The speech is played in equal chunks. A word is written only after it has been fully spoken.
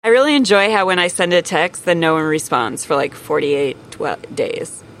enjoy how when I send a text, then no one responds for like 48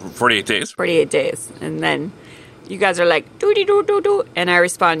 days? 48 days? 48 days. And then you guys are like, doo-dee-doo-doo-doo, and I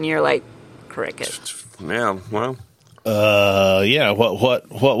respond, and you're like, cricket. Yeah, well. Yeah.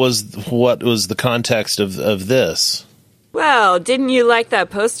 What was the context of this? Well, didn't you like that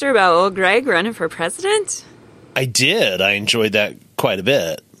poster about old Greg running for president? I did. I enjoyed that quite a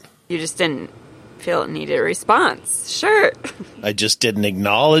bit. You just didn't feel it needed a response. Sure. I just didn't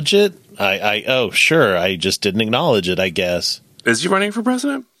acknowledge it. Sure. I just didn't acknowledge it, I guess. Is he running for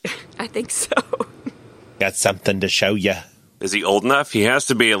president? I think so. Got something to show you. Is he old enough? He has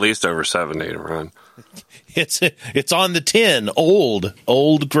to be at least over 70 to run. It's on the tin.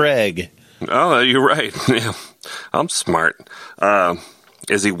 Old Greg. Oh, you're right. Yeah, I'm smart.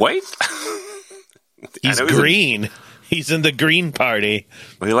 Is he white? He's green. He's in the Green Party.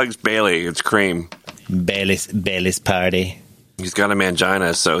 Well, he likes Bailey. It's cream. Bailey's Party. He's got a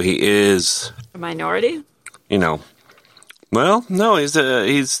mangina, so he is A minority? You know. Well, no,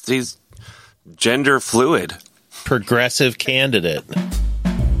 he's gender fluid. Progressive candidate.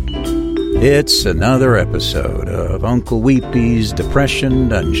 It's another episode of Uncle Weepy's Depression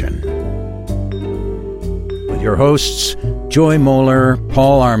Dungeon. With your hosts, Joy Moeller,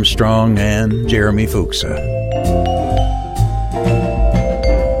 Paul Armstrong, and Jeremy Fuchsa.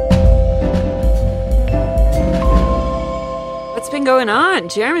 What's been going on?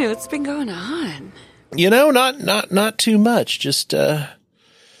 Jeremy, what's been going on? You know, not too much. Just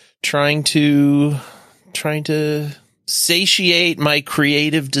trying to satiate my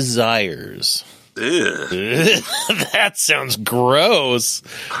creative desires. That sounds gross.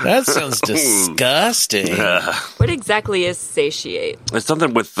 That sounds disgusting. What exactly is satiate? It's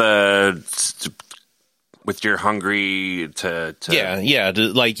something with you're hungry to Yeah.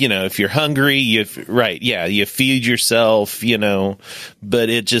 Like, you know, if you're hungry, you feed yourself, you know, but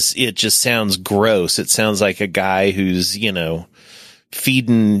it just sounds gross. It sounds like a guy who's, you know,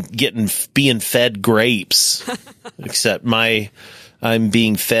 being fed grapes, except I'm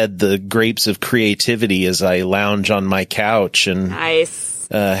being fed the grapes of creativity as I lounge on my couch and nice.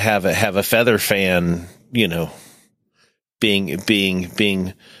 Have a feather fan, you know, being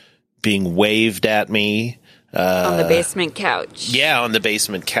waved at me on the basement couch. Yeah, on the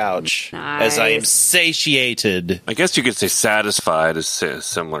basement couch. Nice. As I am satiated. I guess you could say satisfied is a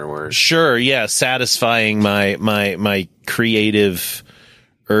similar word. Sure, yeah, satisfying my creative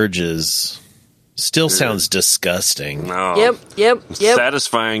urges. Still sounds disgusting. No. Yep.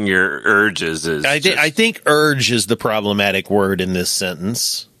 Satisfying your urges is. I think urge is the problematic word in this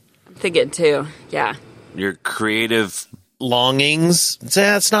sentence. I'm thinking too. Yeah. Your creative longings.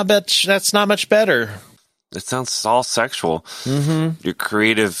 That's not much better. It sounds all sexual. Mm-hmm. Your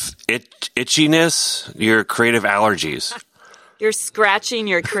creative itchiness. Your creative allergies. You're scratching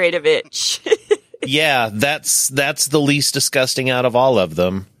your creative itch. Yeah, that's the least disgusting out of all of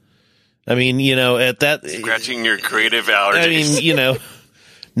them. I mean, you know, at that scratching your creative allergies. I mean, you know,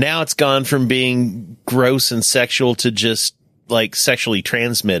 now it's gone from being gross and sexual to just like sexually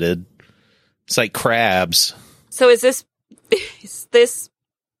transmitted. It's like crabs. So is this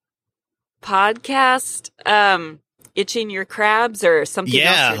podcast itching your crabs or something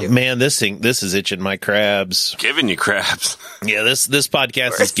else? Yeah, man, this is itching my crabs. Giving you crabs. Yeah, this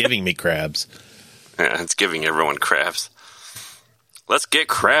podcast is giving me crabs. Yeah, it's giving everyone crabs. Let's get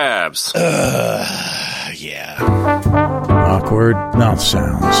crabs. Yeah. Awkward mouth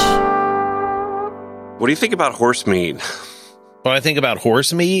sounds. What do you think about horse meat? What I think about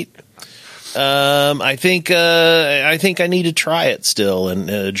horse meat? I think I need to try it still,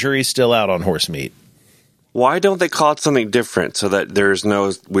 and jury's still out on horse meat. Why don't they call it something different so that there's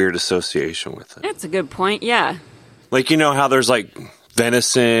no weird association with it? That's a good point, yeah. Like, you know how there's like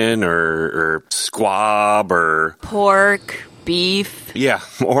venison or squab or pork, beef. Yeah,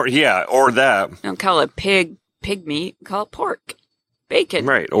 or that. Don't call it pig meat, call it pork. Bacon.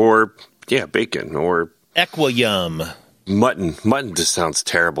 Right, or bacon or equiyum. Mutton just sounds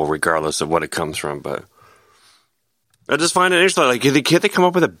terrible regardless of what it comes from, but I just find it interesting. Like, can't they come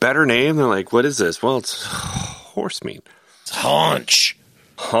up with a better name? They're like, what is this? Well, it's horse meat. It's haunch.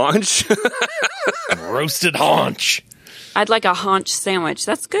 Haunch? Roasted haunch. I'd like a haunch sandwich.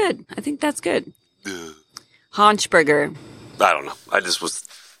 That's good. I think that's good. Haunch burger. I don't know. I just was...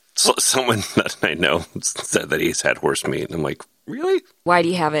 Someone that I know said that he's had horse meat, and I'm like, really? Why do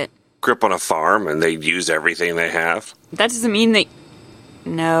you have it? Grew up on a farm, and they use everything they have. That doesn't mean they...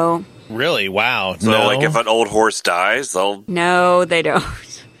 No. Really? Wow. So, no. like, if an old horse dies, they'll... No, they don't.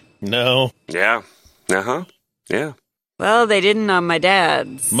 No. Yeah. Uh-huh. Yeah. Well, they didn't on my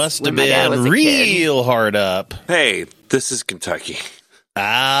dad's. Must have been real hard up. Hey, this is Kentucky.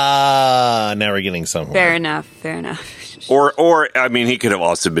 Ah. Now we're getting somewhere. Fair enough. Fair enough. Or I mean, he could have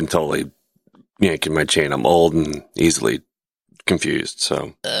also been totally yanking my chain. I'm old and easily confused.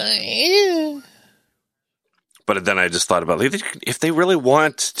 So, Yeah. but then I just thought about if they really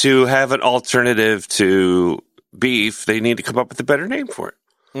want to have an alternative to beef, they need to come up with a better name for it.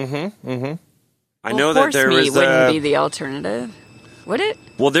 I know that there horse was meat wouldn't be the alternative, would it?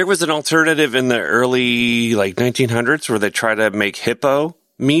 well, there was an alternative in the early 1900s where they tried to make hippo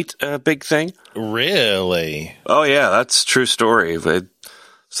meat a big thing. Really? Oh yeah, that's a true story. But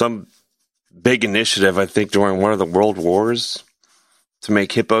some big initiative, I think, during one of the world wars to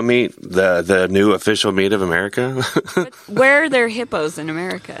make hippo meat the new official meat of America. But where are there hippos in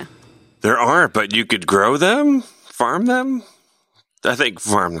America? There aren't, but you could grow them, farm them. I think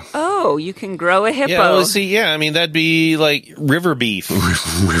farm them. Oh, you can grow a hippo. Yeah, well, see, yeah, I mean, that'd be like river beef.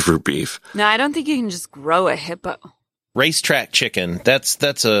 River beef. No, I don't think you can just grow a hippo. Racetrack chicken.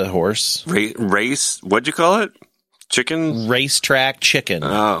 That's a horse. Race. What'd you call it? Chicken. Racetrack chicken.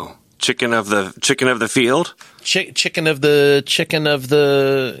 Oh, chicken of the field. Chicken of the track.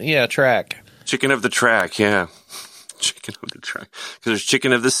 Chicken of the track. Yeah, chicken of the track. Because there's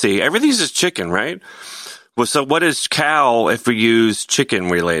chicken of the sea. Everything's just chicken, right? Well, so what is cow if we use chicken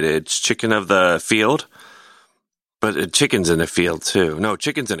related? It's chicken of the field? But chicken's in a field too. No,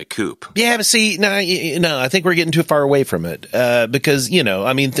 chicken's in a coop. Yeah, but see, no, I think we're getting too far away from it because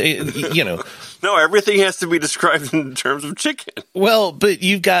I mean, No, everything has to be described in terms of chicken. well, but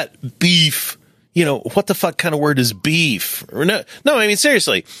you've got beef. What the fuck kind of word is beef? Or no, I mean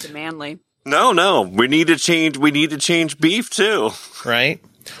seriously, It's manly. No, we need to change beef too. right?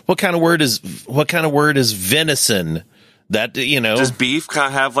 What kind of word is venison? That Does beef kind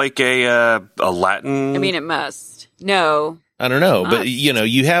of have like a Latin? I mean, it must. No. I don't know, but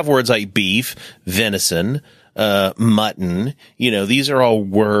you have words like beef, venison, mutton. These are all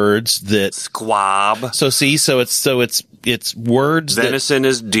words that squab. So it's words. Venison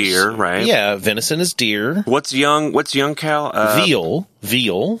is deer, right? Yeah, venison is deer. What's young cow?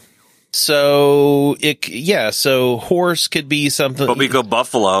 Veal. So so horse could be something. But we go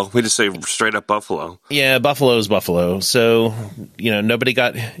buffalo. We just say straight up buffalo. Yeah, buffalo is buffalo. So nobody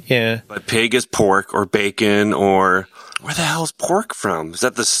got But pig is pork or bacon or where the hell is pork from? Is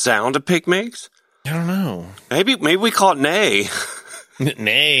that the sound a pig makes? I don't know. Maybe we call it neigh.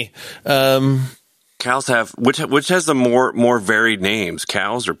 Nay. Cows have which has the more varied names,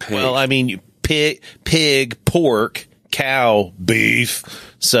 cows or pig? Well, I mean pig, pork, cow, beef.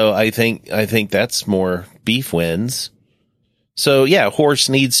 So I think that's more beef wins. So yeah, horse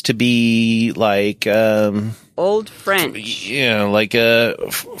needs to be like Old French. yeah, like a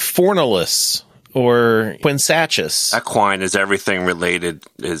Fornalus or Quinsatus. Equine is everything related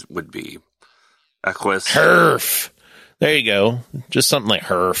would be equus. Herf. There you go. Just something like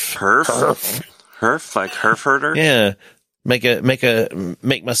herf. Herf, like herf herder? Yeah. Make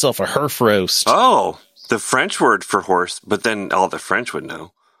myself a herf roast. Oh, the French word for horse, but then all the French would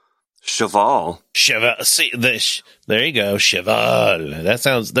know. Cheval. Cheval. See, there you go. Cheval. That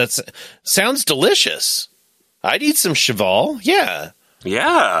sounds delicious. I'd eat some cheval. Yeah.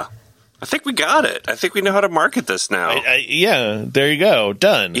 Yeah. I think we got it. I think we know how to market this now. Yeah. There you go.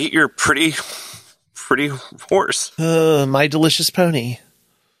 Done. Eat your pretty horse. My delicious pony.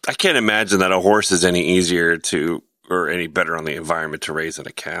 I can't imagine that a horse is any easier or any better on the environment to raise than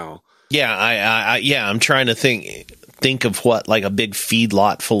a cow. Yeah. I'm trying to think of what like a big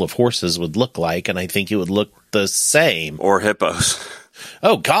feedlot full of horses would look like, and I think it would look the same. Or hippos.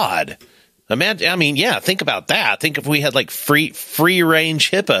 Oh God. Imagine, I mean, yeah, think about that. Think if we had like free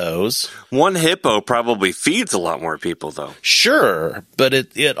range hippos. One hippo probably feeds a lot more people though. Sure, but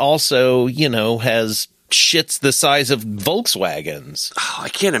it also, has shits the size of Volkswagens. Oh, I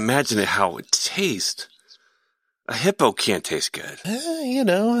can't imagine how it would taste. A hippo can't taste good. I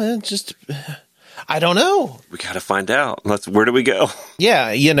don't know. We got to find out. Where do we go?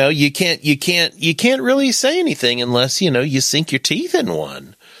 Yeah, you can't really say anything unless, you sink your teeth in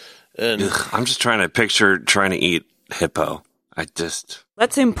one. And I'm just trying to eat hippo.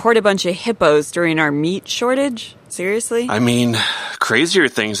 Let's import a bunch of hippos during our meat shortage? Seriously? I mean, crazier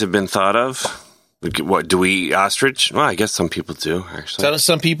things have been thought of. What, do we eat ostrich? Well, I guess some people do, actually. So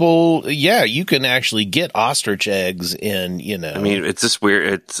some people, yeah, you can actually get ostrich eggs in, I mean, it's just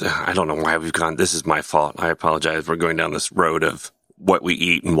weird. I don't know why we've gone. This is my fault. I apologize. We're going down this road of what we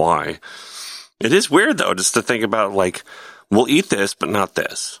eat and why. It is weird, though, just to think about, like, we'll eat this, but not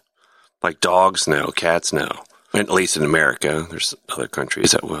this. Like dogs no, cats no. At least in America. There's other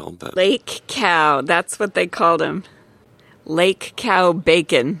countries that will, but Lake cow. That's what they called him. Lake cow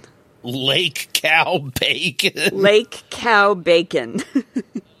bacon. Lake cow bacon. Lake cow bacon.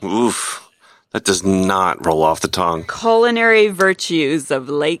 oof. That does not roll off the tongue. Culinary virtues of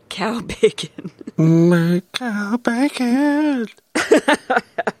lake cow bacon. Lake cow bacon.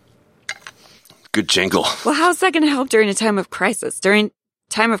 Good jingle. Well, how's that going to help during a time of crisis? During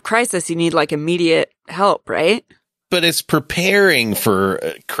time of crisis, you need like immediate help, right? But it's preparing for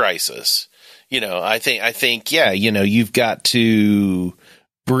a crisis. I think, yeah, you've got to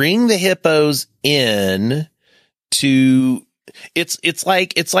bring the hippos in to, it's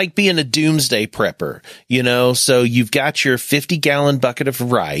like being a doomsday prepper, so you've got your 50-gallon bucket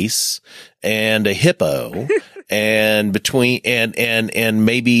of rice and a hippo and and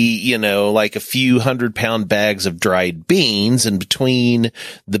maybe, like a few 100-pound bags of dried beans, and between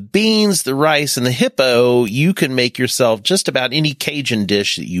the beans, the rice, and the hippo, you can make yourself just about any Cajun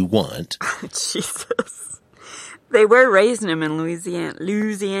dish that you want. Jesus. They were raising them in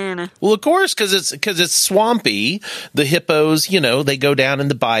Louisiana. Well, of course, because it's swampy. The hippos, they go down in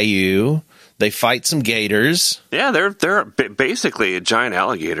the bayou. They fight some gators. Yeah, they're basically a giant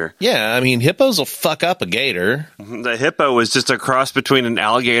alligator. Yeah, I mean, hippos will fuck up a gator. The hippo is just a cross between an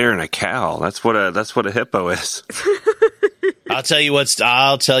alligator and a cow. That's what a hippo is. I'll tell you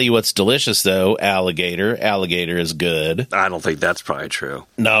what's delicious though. Alligator is good. I don't think that's probably true.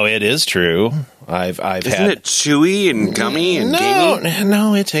 No, it is true. Isn't it chewy and gummy and gamey?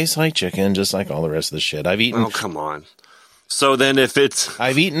 No, it tastes like chicken, just like all the rest of the shit I've eaten. Oh, come on. So then if it's...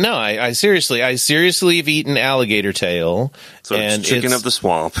 I seriously have eaten alligator tail. So it's chicken of the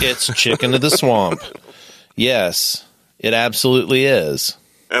swamp. It's chicken of the swamp. Yes, it absolutely is.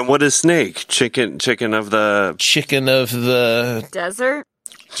 And what is snake? Chicken of the... Chicken of the... Desert?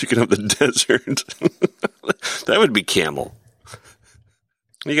 Chicken of the desert. That would be camel.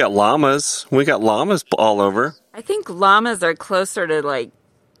 You got llamas. We got llamas all over. I think llamas are closer to like...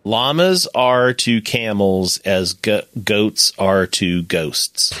 Llamas are to camels as goats are to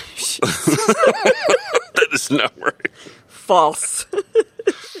ghosts. That is not right. False.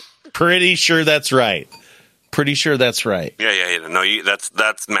 Pretty sure that's right. Yeah. No,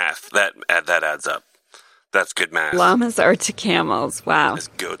 that's math. That adds up. That's good math. Llamas are to camels. Wow. As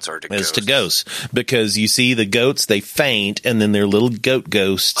goats are to ghosts. As to ghosts. Because you see the goats, they faint, and then their little goat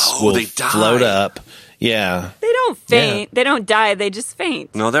ghosts will float up. Yeah. They don't faint. Yeah. They don't die. They just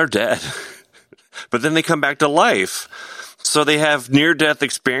faint. No, they're dead. But then they come back to life. So they have near-death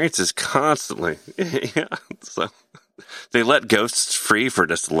experiences constantly. Yeah. So they let ghosts free for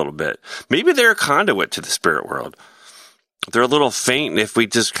just a little bit. Maybe they're a conduit to the spirit world. They're a little faint if we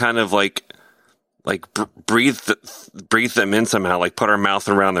just kind of like breathe them in somehow, like put our mouth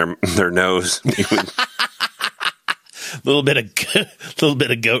around their nose. little bit of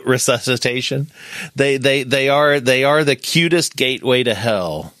goat resuscitation. They are the cutest gateway to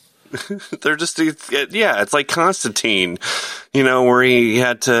hell. They're just, it's like Constantine, where he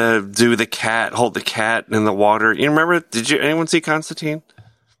had to do hold the cat in the water. You remember? Anyone see Constantine?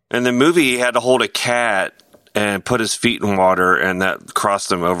 In the movie, he had to hold a cat and put his feet in water, and that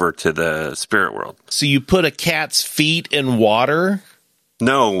crossed him over to the spirit world. So you put a cat's feet in water?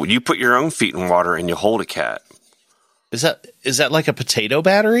 No, you put your own feet in water and you hold a cat. Is that like a potato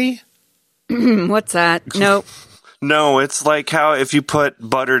battery? What's that? Nope. No, it's like how if you put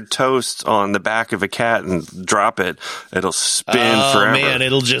buttered toast on the back of a cat and drop it, it'll spin forever. Oh, man,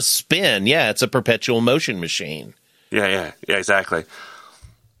 it'll just spin. Yeah, it's a perpetual motion machine. Yeah, exactly.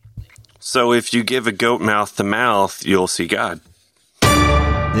 So if you give a goat mouth to mouth, you'll see God.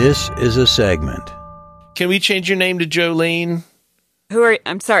 This is a segment. Can we change your name to Jolene?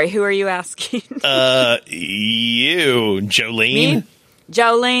 I'm sorry, who are you asking? You, Jolene. Me?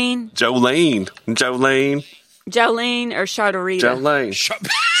 Jolene or Charterita? Jolene.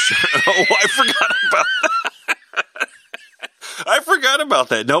 Oh, I forgot about that. I forgot about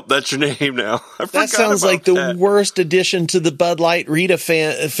that. Nope, that's your name now. That sounds like the worst addition to the Bud Light Rita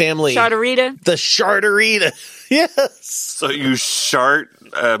family. Charterita? The Charterita. Yes. So you shart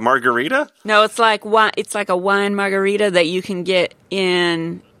margarita? No, it's like a wine margarita that you can get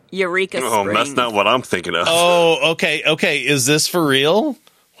in Eureka Springs. Oh, that's not what I'm thinking of. Oh, okay. Is this for real? Well,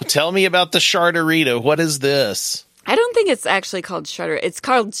 tell me about the Charterita. What is this? I don't think it's actually called Charter. It's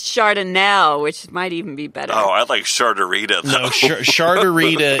called Chardonnay, which might even be better. Oh, I like Charterita, though. No,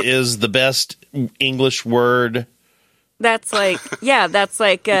 Charterita is the best English word. That's like, it's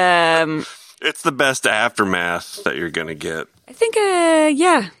the best aftermath that you're going to get. I think,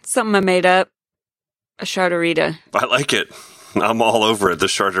 something I made up. A Charterita. I like it. I'm all over it, the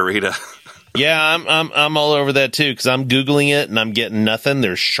Charterita. Yeah, I'm all over that too, because I'm Googling it and I'm getting nothing.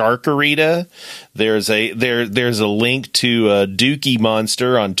 There's Sharkarita. There's a link to Dookie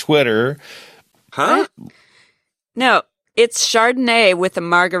Monster on Twitter. Huh? No, it's Chardonnay with a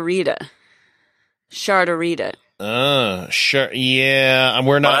margarita. Shardarita. Sure. Yeah,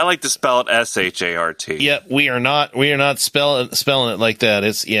 we're But I not. like to spell it Shart. Yeah, we are not spelling it like that.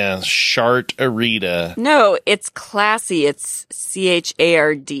 It's Shardarita. No, it's classy. It's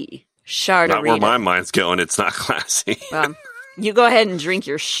Chard. Shardarita. Not where my mind's going. It's not classy. You go ahead and drink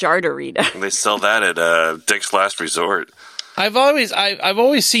your Shardarita. They sell that at Dick's Last Resort. I've always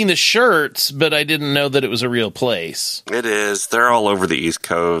seen the shirts, but I didn't know that it was a real place. It is. They're all over the East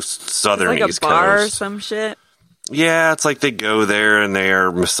Coast, southern Like a East bar or Coast. some shit. Yeah, it's like they go there and they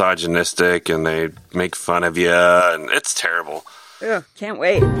are misogynistic and they make fun of you, and it's terrible. Ugh, can't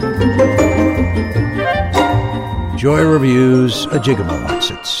wait. Joy reviews a Jigabonce.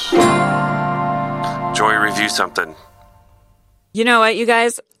 Joy, review something. You know what, you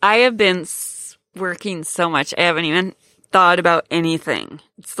guys? I have been working so much. I haven't even thought about anything.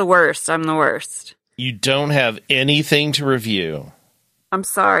 It's the worst. I'm the worst. You don't have anything to review. I'm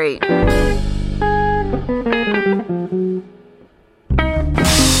sorry.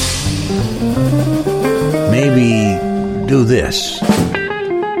 Maybe do this.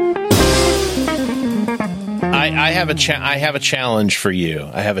 I have a challenge for you.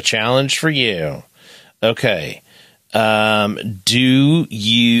 Okay. Do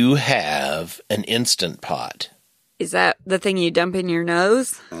you have an Instant Pot? Is that the thing you dump in your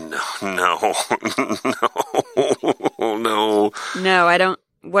nose? No. No, I don't.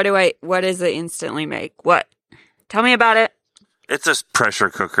 What does it instantly make? What? Tell me about it. It's a pressure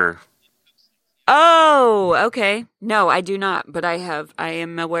cooker. Oh, okay. No, I do not, but I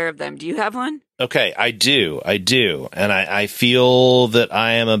am aware of them. Do you have one? Okay, I do. And I feel that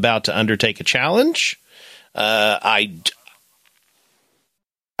I am about to undertake a challenge. I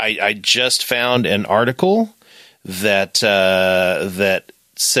just found an article that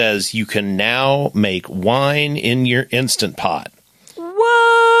says you can now make wine in your Instant Pot.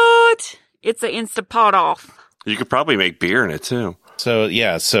 What? It's an Instapot off. You could probably make beer in it too. So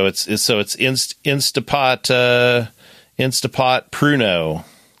yeah, so it's Instapot Pruno.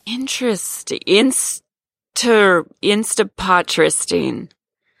 Interesting. Instapotristing.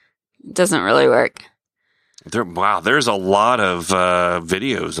 Doesn't really work. There's a lot of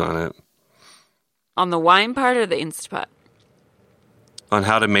videos on it. On the wine part or the Instapot? On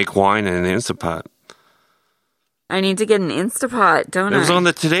how to make wine in an Instapot. I need to get an Instapot, don't I? It was on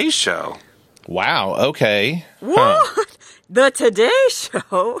the Today Show. Wow. Okay. What? The Today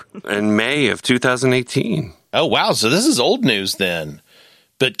Show? In May of 2018. Oh wow. So this is old news then.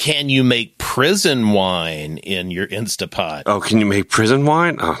 But can you make prison wine in your Instapot? Oh, can you make prison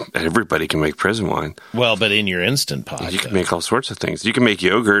wine? Oh, everybody can make prison wine. Well, but in your Instant Pot. You can make all sorts of things. You can make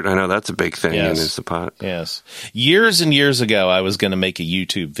yogurt. I know that's a big thing Yes. in Instapot. Yes. Years and years ago, I was going to make a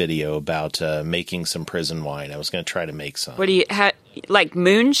YouTube video about making some prison wine. I was going to try to make some. What do you like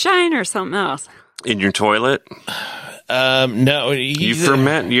moonshine or something else? In your toilet, No. you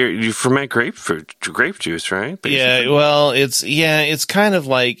ferment grape juice, right? Basically. Yeah, well, it's kind of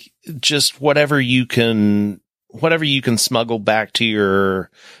like just whatever you can smuggle back to your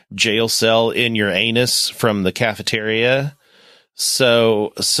jail cell in your anus from the cafeteria.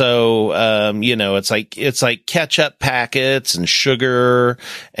 So it's like ketchup packets and sugar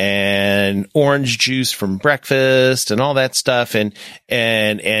and orange juice from breakfast and all that stuff. And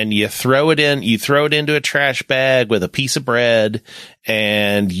you throw it into a trash bag with a piece of bread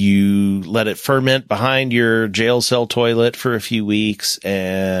and you let it ferment behind your jail cell toilet for a few weeks.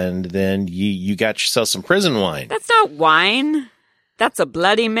 And then you got yourself some prison wine. That's not wine. That's a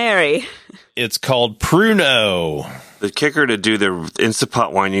Bloody Mary. It's called Pruno. The kicker to do the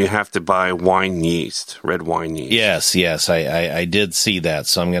Instapot wine, you have to buy wine yeast, red wine yeast. Yes, I did see that,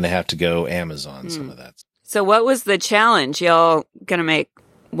 so I'm going to have to go Amazon some of that. So what was the challenge? Y'all gonna make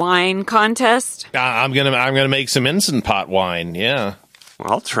wine contest? I'm gonna make some Instant Pot wine. Yeah.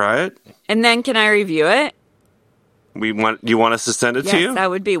 I'll try it. And then can I review it? You want us to send it to you? Yes, that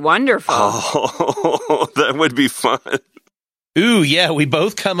would be wonderful. Oh, that would be fun. Ooh, yeah. We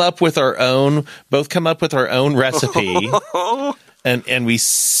both come up with our own recipe, and we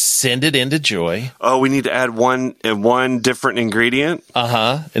send it into Joy. Oh, we need to add one different ingredient.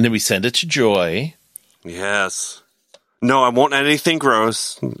 And then we send it to Joy. Yes. No, I won't add anything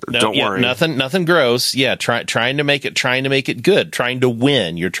gross. Don't worry. Nothing gross. Yeah, trying to make it good. Trying to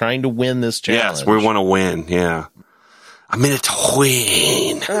win. You're trying to win this challenge. Yes, we want to win. Yeah, I'm in it to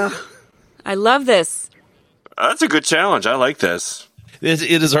win. I love this. That's a good challenge. I like this. It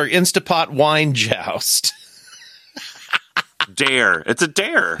is our Instapot wine joust. Dare. It's a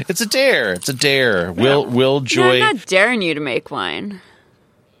dare. It's a dare. Will Joy? I'm not daring you to make wine.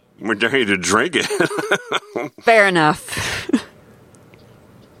 We're daring you to drink it. Fair enough.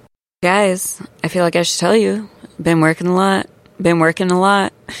 Guys, I feel like I should tell you. Been working a lot.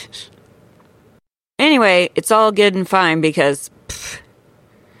 Anyway, it's all good and fine because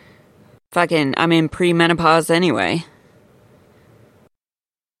fucking I'm in premenopause anyway.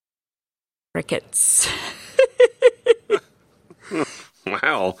 Crickets.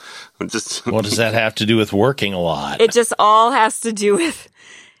 Wow. What does that have to do with working a lot? It just all has to do with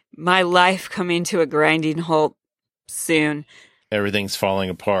my life coming to a grinding halt soon. Everything's falling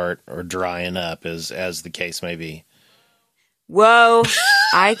apart or drying up, as the case may be. Whoa,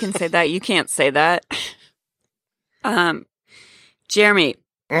 I can say that. You can't say that. Jeremy,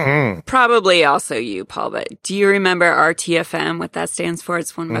 probably also you, Paul, but do you remember RTFM, what that stands for?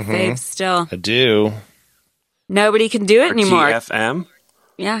 It's one of my faves still. I do. Nobody can do it anymore. RTFM?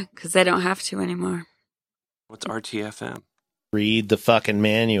 Yeah, because they don't have to anymore. What's RTFM? Read the fucking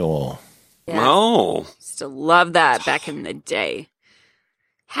manual. Yeah. Oh. Used to love that back in the day.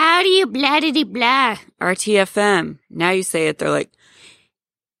 How do you blah-diddy-blah? RTFM. Now you say it, they're like...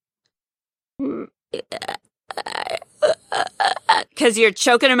 Because you're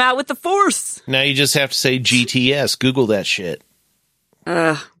choking them out with the force. Now you just have to say GTS. Google that shit.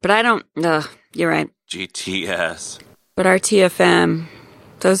 But I don't... you're right. GTS. But RTFM,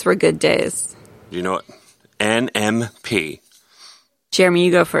 those were good days. You know what? NMP. Jeremy,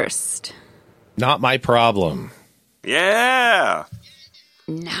 you go first. Not my problem. Yeah.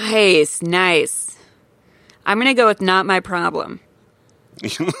 Nice. I'm going to go with not my problem.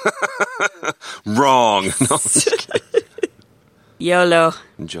 Wrong. No, I'm just kidding. YOLO.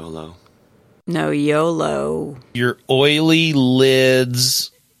 Jolo. No, YOLO. Your oily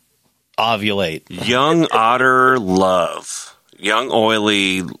lids ovulate. Young otter love. Young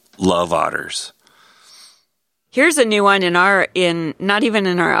oily love otters. Here's a new one not even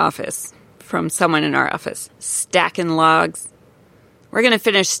in our office, from someone in our office. Stacking logs. We're going to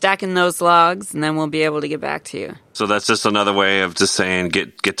finish stacking those logs, and then we'll be able to get back to you. So that's just another way of just saying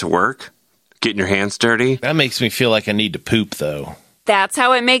get to work? Getting your hands dirty? That makes me feel like I need to poop, though. That's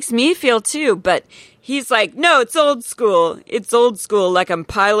how it makes me feel, too. But he's like, no, it's old school. It's old school, like I'm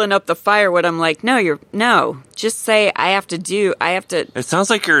piling up the firewood. I'm like, no. Just say I have to. It sounds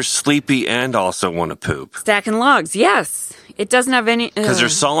like you're sleepy and also want to poop. Stacking logs, yes. It doesn't have any... Because they're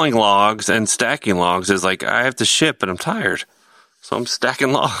sawing logs and stacking logs is like, I have to ship, but I'm tired. So I'm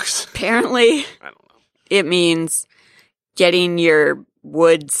stacking logs. Apparently, I don't know. it means getting your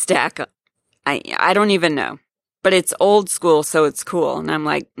wood stack. I don't even know. But it's old school, so it's cool. And I'm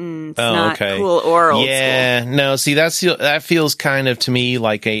like, it's not cool or old school. Yeah, no, see, that feels kind of to me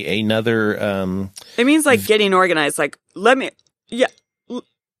like another... It means like getting organized. Like, I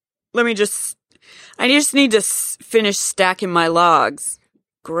just need to finish stacking my logs.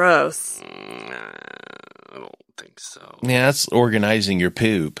 Gross. I don't think so. Yeah, that's organizing your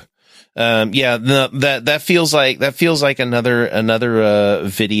poop. That feels like another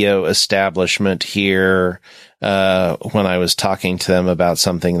video establishment here. When I was talking to them about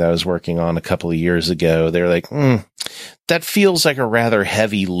something that I was working on a couple of years ago, they're like, that feels like a rather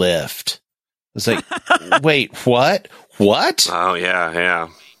heavy lift. It's like, wait, what? Oh, yeah.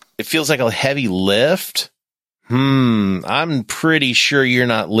 It feels like a heavy lift. I'm pretty sure you're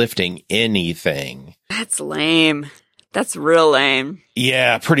not lifting anything. That's lame. That's real lame.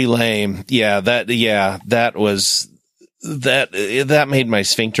 Yeah, pretty lame. That made my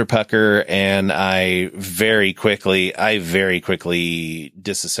sphincter pucker, and I very quickly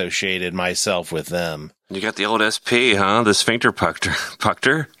disassociated myself with them. You got the old SP, huh? The sphincter pucker.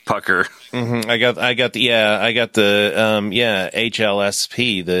 Mm-hmm. I got the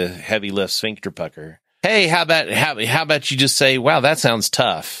HLSP, the heavy lift sphincter pucker. Hey, how about you just say, wow, that sounds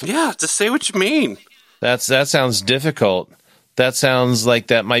tough. Yeah, just say what you mean. That sounds difficult. That sounds like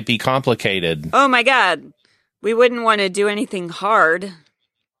that might be complicated. Oh my God. We wouldn't want to do anything hard.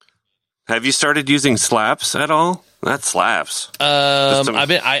 Have you started using slaps at all? That slaps.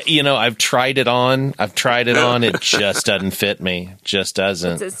 I've tried it on. It just doesn't fit me. Just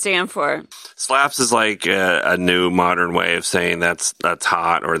doesn't. What's it stand for? Slaps is like a new modern way of saying that's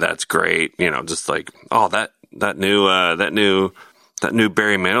hot or that's great. You know, just like, oh, that new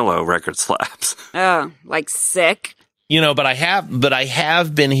Barry Manilow record slaps. Oh, like sick. But I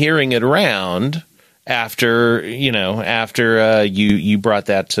have been hearing it around after you brought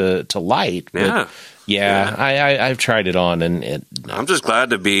that to light. But I've tried it on, and I'm just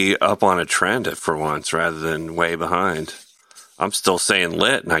glad to be up on a trend for once rather than way behind. I'm still saying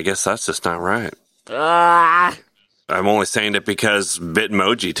lit, and I guess that's just not right. I'm only saying it because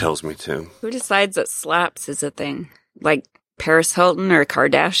Bitmoji tells me to. Who decides that slaps is a thing? Like Paris Hilton or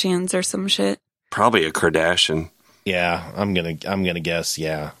Kardashians or some shit? Probably a Kardashian. Yeah, I'm gonna guess.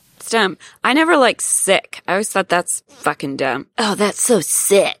 Yeah. It's dumb. I never liked sick. I always thought that's fucking dumb. Oh, that's so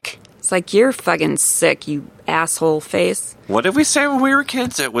sick. It's like, you're fucking sick, you asshole face. What did we say when we were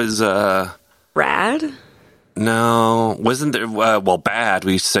kids? It was, Rad? no, wasn't there, well, bad.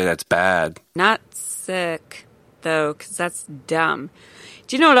 We used to say that's bad. Not sick, though, because that's dumb.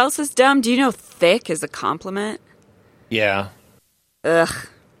 Do you know what else is dumb? Do you know thick is a compliment? Yeah. Ugh.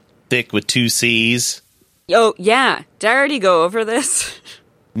 Thick with 2 C's. Oh, yeah. Did I already go over this?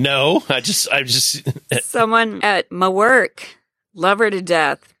 No, I just Someone at my work, love her to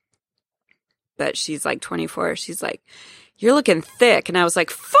death, but she's like 24. She's like, you're looking thick. And I was like,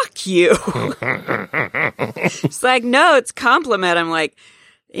 fuck you. She's like, no, it's a compliment. I'm like,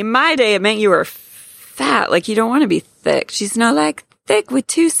 in my day, it meant you were fat. Like, you don't want to be thick. She's not like, thick with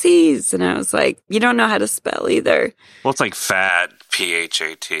 2 C's. And I was like, you don't know how to spell either. Well, it's like fat,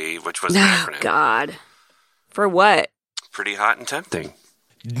 P-H-A-T, which was an Oh, acronym. God. For what? Pretty hot and tempting.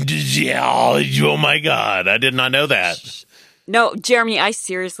 yeah. Oh my God, I did not know that. No, Jeremy, I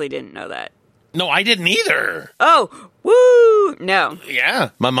seriously didn't know that. No, I didn't either. Oh, woo! No.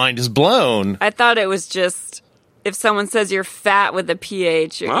 Yeah, my mind is blown. I thought it was just if someone says you're fat with a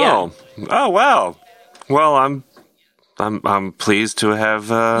PH. Oh, oh, wow. Well, I'm pleased to have.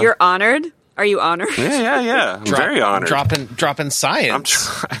 You're honored? Are you honored? Yeah. I'm very honored. Dropping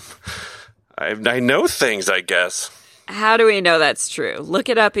science. I know things, I guess. How do we know that's true? Look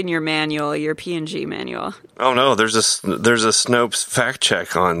it up in your manual, your P&G manual. Oh no, there's a Snopes fact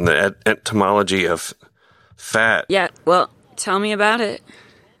check on the etymology of fat. Yeah, well, tell me about it.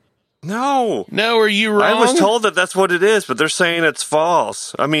 No, are you wrong? I was told that that's what it is, but they're saying it's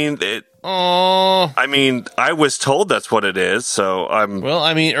false. I mean, Oh. I was told that's what it is, so Well,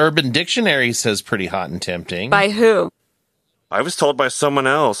 Urban Dictionary says pretty hot and tempting. By who? I was told by someone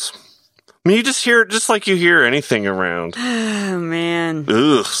else. I mean, you just hear it just like you hear anything around. Oh, man.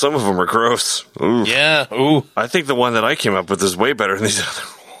 Ugh, some of them are gross. Ooh. Yeah. Ooh. I think the one that I came up with is way better than these other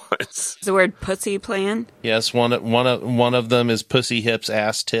ones. Is the word pussy playing? Yes. One of them is pussy hips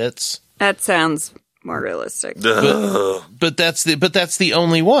ass tits. That sounds more realistic. Ugh. But that's the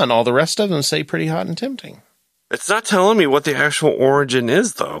only one. All the rest of them say pretty hot and tempting. It's not telling me what the actual origin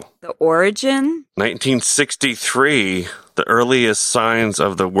is, though. The origin? 1963, the earliest signs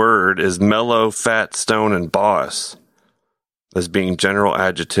of the word is mellow, fat, stone, and boss as being general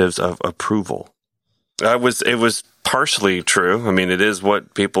adjectives of approval. It was partially true. I mean, it is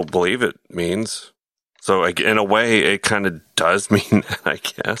what people believe it means. So in a way, it kind of does mean that, I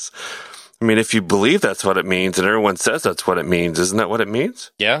guess. I mean, if you believe that's what it means and everyone says that's what it means, isn't that what it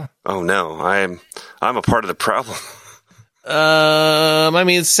means? Yeah. Oh no, I'm a part of the problem. It's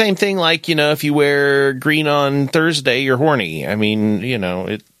the same thing like, if you wear green on Thursday, you're horny.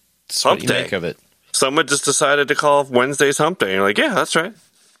 It's Hump what you day. make of it. Someone just decided to call Wednesday's hump day. And you're like, yeah, that's right.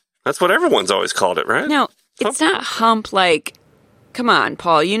 That's what everyone's always called it, right? No, it's not hump like... Come on,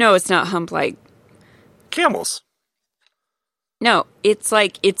 Paul. You know it's not hump like... Camels. No, it's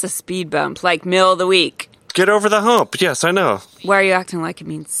like it's a speed bump, like middle of the week. Get over the hump. Yes, I know. Why are you acting like it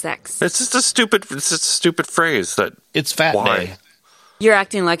means sex? It's just a stupid phrase that... It's fat Why? day. You're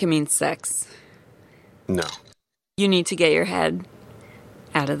acting like it means sex. No. You need to get your head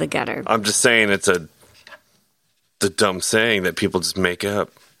out of the gutter. I'm just saying it's the dumb saying that people just make up.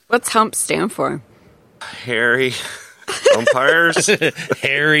 What's hump stand for? Hairy umpires.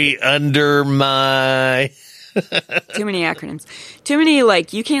 Hairy under my... Too many acronyms. Too many,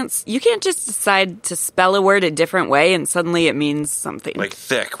 like, you can't just decide to spell a word a different way and suddenly it means something. Like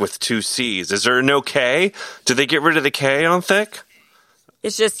thick with 2 C's. Is there no K? Did they get rid of the K on thick?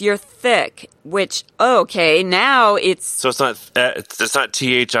 It's just you're thick, which, okay, now it's... So it's not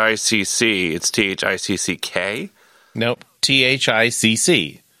THICC, it's THICCK? Nope.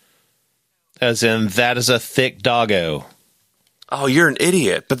 THICC. As in, that is a thick doggo. Oh, you're an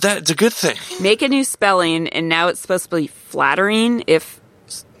idiot, but that's a good thing. Make a new spelling, and now it's supposed to be flattering if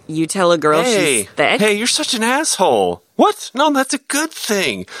you tell a girl she's thick. Hey, you're such an asshole. What? No, that's a good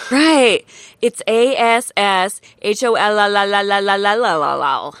thing. Right. It's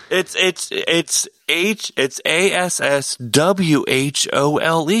ASSHOLLLLLLLL. It's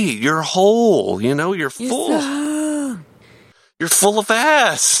ASSWHOLE. You're whole. You're full. You're full of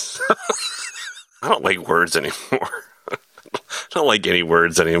ass. I don't like words anymore. I don't like any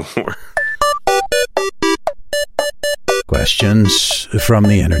words anymore. Questions from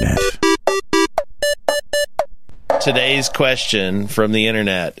the internet. Today's question from the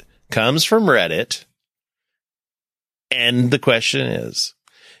internet comes from Reddit. And the question is,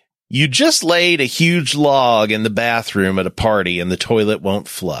 you just laid a huge log in the bathroom at a party and the toilet won't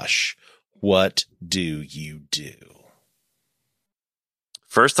flush. What do you do?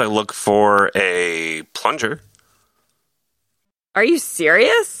 First, I look for a plunger. Are you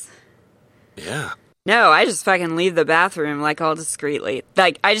serious? Yeah. No, I just fucking leave the bathroom, like, all discreetly.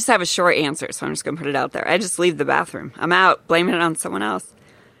 Like, I just have a short answer, so I'm just gonna put it out there. I just leave the bathroom. I'm out, blaming it on someone else.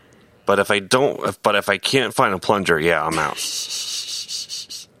 But if I can't find a plunger, yeah, I'm out.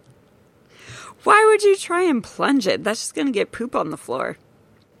 Why would you try and plunge it? That's just gonna get poop on the floor.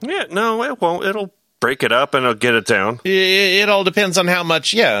 Yeah, no, it won't. It'll break it up and it'll get it down. It all depends on how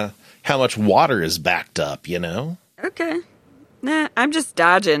much water is backed up, you know? Okay. Nah, I'm just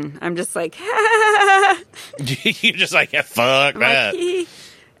dodging. I'm just like, You're just like, yeah, fuck that. I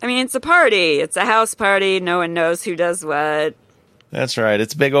mean, it's a party. It's a house party. No one knows who does what. That's right.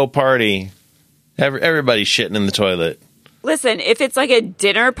 It's a big old party. Everybody's shitting in the toilet. Listen, if it's like a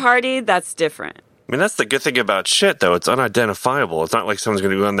dinner party, that's different. I mean, that's the good thing about shit, though. It's unidentifiable. It's not like someone's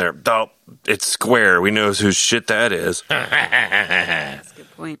going to go in there. Oh, it's square. We know whose shit that is. That's a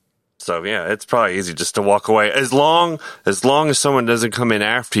good point. So, yeah, it's probably easy just to walk away. As long as someone doesn't come in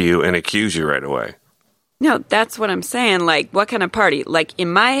after you and accuse you right away. No, that's what I'm saying. Like, what kind of party? Like,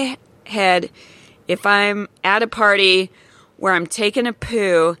 in my head, if I'm at a party where I'm taking a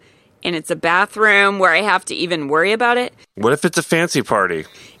poo and it's a bathroom where I have to even worry about it. What if it's a fancy party?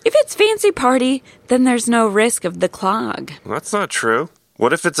 If it's fancy party, then there's no risk of the clog. Well, that's not true.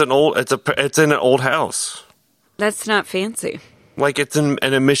 What if it's in an old house? That's not fancy. Like it's in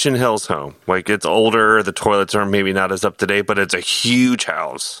a Mission Hills home. Like it's older, the toilets are maybe not as up to date, but it's a huge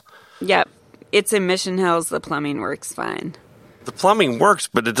house. Yep. It's in Mission Hills. The plumbing works fine. The plumbing works,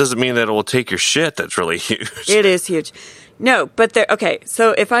 but it doesn't mean that it will take your shit. That's really huge. It is huge. No, but okay,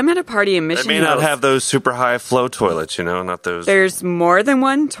 so if I'm at a party in Mission Hills... They may not have those super high flow toilets, not those... There's more than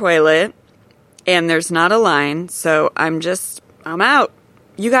one toilet, and there's not a line, so I'm out.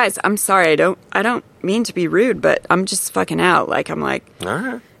 You guys, I'm sorry, I don't mean to be rude, but I'm just fucking out. Like, I'm like, all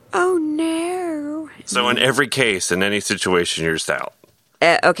right. Oh, no. So in every case, in any situation, you're just out.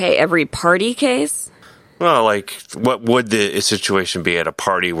 Okay, every party case? Well, like, what would the situation be at a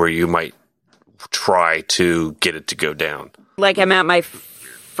party where you might try to get it to go down? Like, I'm at my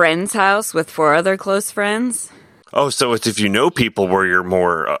friend's house with 4 other close friends. Oh, so it's if you know people where you're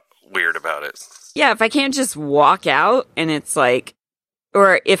more weird about it. Yeah, if I can't just walk out and it's like...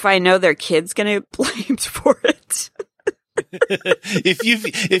 Or if I know their kid's going to get blamed for it.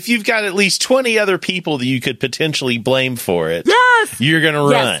 If you've got at least 20 other people that you could potentially blame for it, yes! You're going to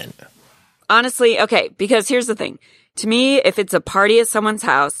run. Yes. Honestly, okay, because here's the thing. To me, if it's a party at someone's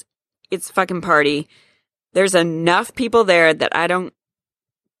house, it's a fucking party. There's enough people there that I don't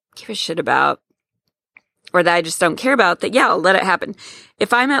give a shit about, or that I just don't care about, that, yeah, I'll let it happen.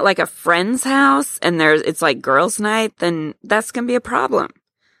 If I'm at, like, a friend's house and it's, like, girls' night, then that's going to be a problem.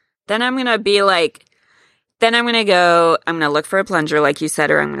 Then I'm going to be, like, I'm going to look for a plunger, like you said,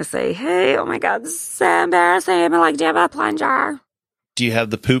 or I'm going to say, hey, oh, my God, this is so embarrassing. I'm like, do you have a plunger? Do you have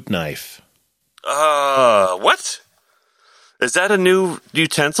the poop knife? What? Is that a new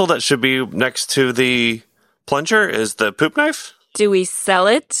utensil that should be next to the plunger? Is the poop knife? Do we sell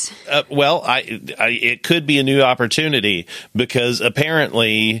it? Well, it could be a new opportunity because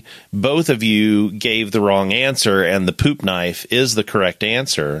apparently both of you gave the wrong answer and the poop knife is the correct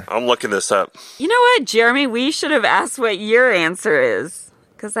answer. I'm looking this up. You know what, Jeremy? We should have asked what your answer is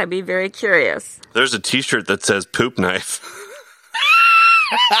because I'd be very curious. There's a t-shirt that says poop knife.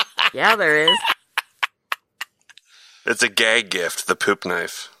 Yeah, there is. It's a gag gift, the poop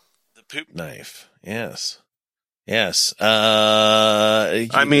knife. The poop knife, yes. Yes.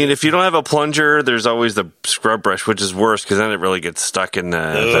 I mean, if you don't have a plunger, there's always the scrub brush, which is worse because then it really gets stuck in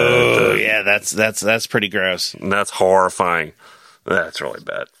the yeah, that's pretty gross. That's horrifying. That's really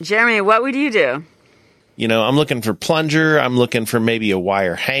bad. Jeremy, what would you do? I'm looking for plunger. I'm looking for maybe a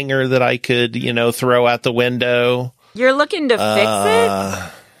wire hanger that I could, throw out the window. You're looking to fix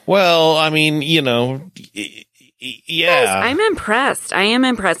it? Well, I mean, yeah. Guys, I'm impressed. I am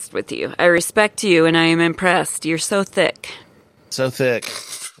impressed with you. I respect you, and I am impressed. You're so thick. So thick.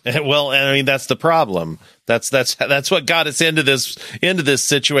 Well, I mean, that's the problem. That's what got us into this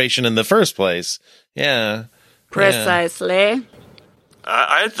situation in the first place. Yeah. Precisely. Yeah.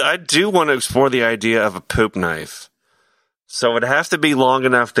 I do want to explore the idea of a poop knife. So it'd have to be long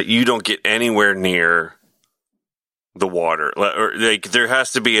enough that you don't get anywhere near the water, or like there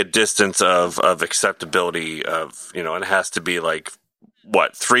has to be a distance of acceptability of, it has to be like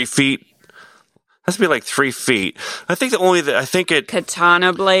what, 3 feet? It has to be like 3 feet. I think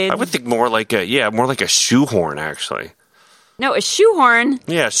katana blade. I would think more like a shoehorn actually. No, a shoehorn.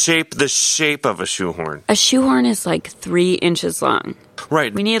 Yeah, the shape of a shoehorn. A shoehorn is like 3 inches long.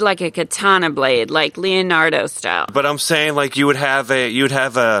 Right. We need like a katana blade, like Leonardo style. But I'm saying like you would have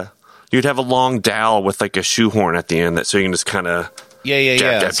a long dowel with like a shoehorn at the end that so you can just kind of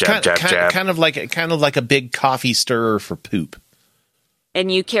Yeah. jab, jab. Kind of like a big coffee stirrer for poop. And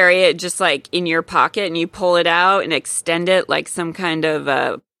you carry it just like in your pocket and you pull it out and extend it like some kind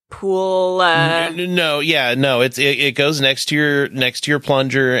of pool. It goes next to your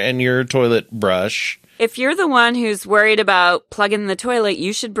plunger and your toilet brush. If you're the one who's worried about plugging the toilet,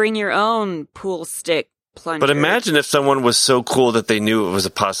 you should bring your own pool stick plunger. But imagine if someone was so cool that they knew it was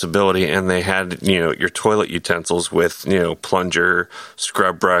a possibility and they had, your toilet utensils with, plunger,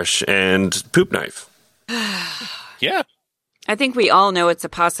 scrub brush, and poop knife. Yeah. I think we all know it's a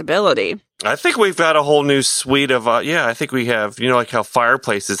possibility. I think we've got a whole new suite of, I think we have, like how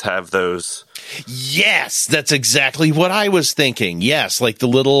fireplaces have those. Yes, that's exactly what I was thinking. Yes, like the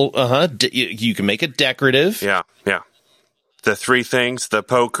little, you can make it decorative. Yeah. The 3 things, the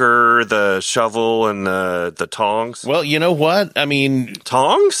poker, the shovel, and the tongs. Well, you know what? I mean...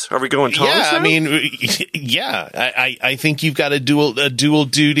 Tongs? Are we going tongs now? I mean, yeah. I think you've got a dual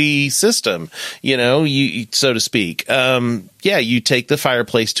duty system, you so to speak. You take the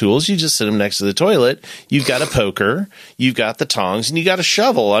fireplace tools, you just sit them next to the toilet. You've got a poker, you've got the tongs, and you got a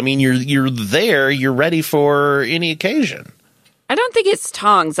shovel. I mean, you're there, you're ready for any occasion. I don't think it's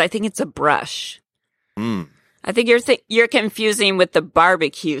tongs. I think it's a brush. I think you're confusing with the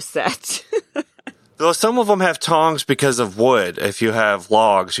barbecue set. Though some of them have tongs because of wood. If you have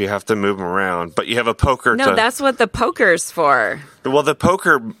logs, you have to move them around. But you have a poker. No, that's what the poker's for. Well, the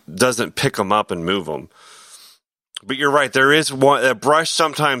poker doesn't pick them up and move them. But you're right. There is one. A brush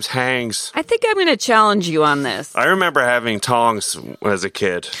sometimes hangs. I think I'm going to challenge you on this. I remember having tongs as a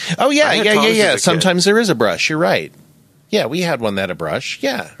kid. Oh, yeah. Sometimes there is a brush. You're right. Yeah, we had one that had a brush.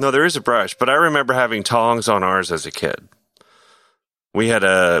 Yeah. No, there is a brush, but I remember having tongs on ours as a kid. We had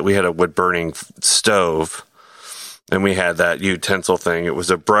a wood burning stove, and we had that utensil thing. It was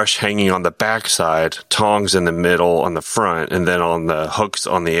a brush hanging on the backside, tongs in the middle on the front, and then on the hooks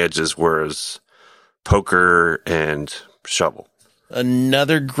on the edges was poker and shovel.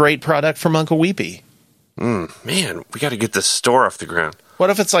 Another great product from Uncle Weepy. Man, we got to get this store off the ground. What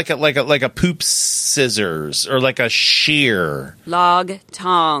if it's like a poop scissors or like a shear? Log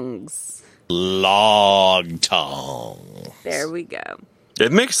tongs. Log tongs. There we go.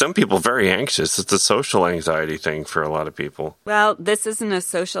 It makes some people very anxious. It's a social anxiety thing for a lot of people. Well, this isn't a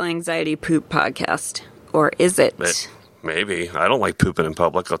social anxiety poop podcast, or is it? Maybe. I don't like pooping in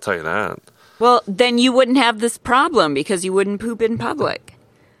public, I'll tell you that. Well, then you wouldn't have this problem because you wouldn't poop in public.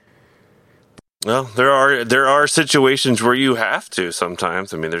 Well, there are situations where you have to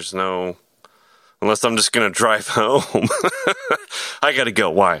sometimes. I mean, there's no... Unless I'm just going to drive home. I got to go.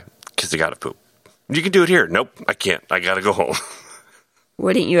 Why? Because I got to poop. You can do it here. Nope, I can't. I got to go home.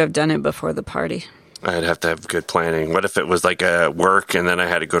 Wouldn't you have done it before the party? I'd have to have good planning. What if it was like a work and then I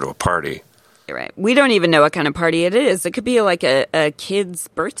had to go to a party? You're right. We don't even know what kind of party it is. It could be like a kid's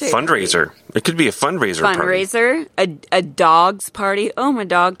birthday fundraiser. Party. It could be a fundraiser party. A dog's party. Oh, my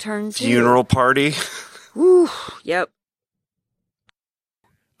dog turned 2. Funeral party. Whew. Yep.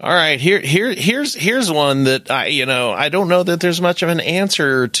 All right, here's one that I don't know that there's much of an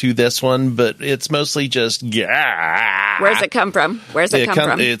answer to this one, but it's mostly just Where's it come from?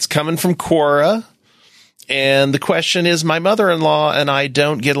 It's coming from Quora. And the question is, my mother-in-law and I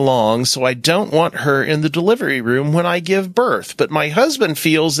don't get along, so I don't want her in the delivery room when I give birth. But my husband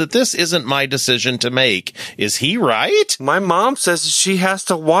feels that this isn't my decision to make. Is he right? My mom says she has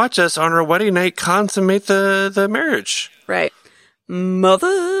to watch us on our wedding night consummate the marriage. Right.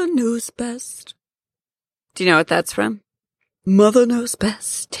 Mother knows best. Do you know what that's from? Mother knows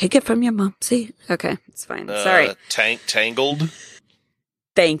best. Take it from your mom. See? Okay, it's fine. Sorry. Tangled.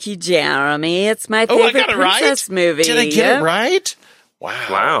 Thank you, Jeremy. It's my favorite princess movie. Did I get it right?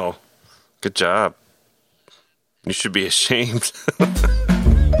 Wow. Good job. You should be ashamed. Well,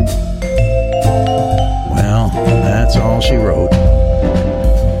 that's all she wrote.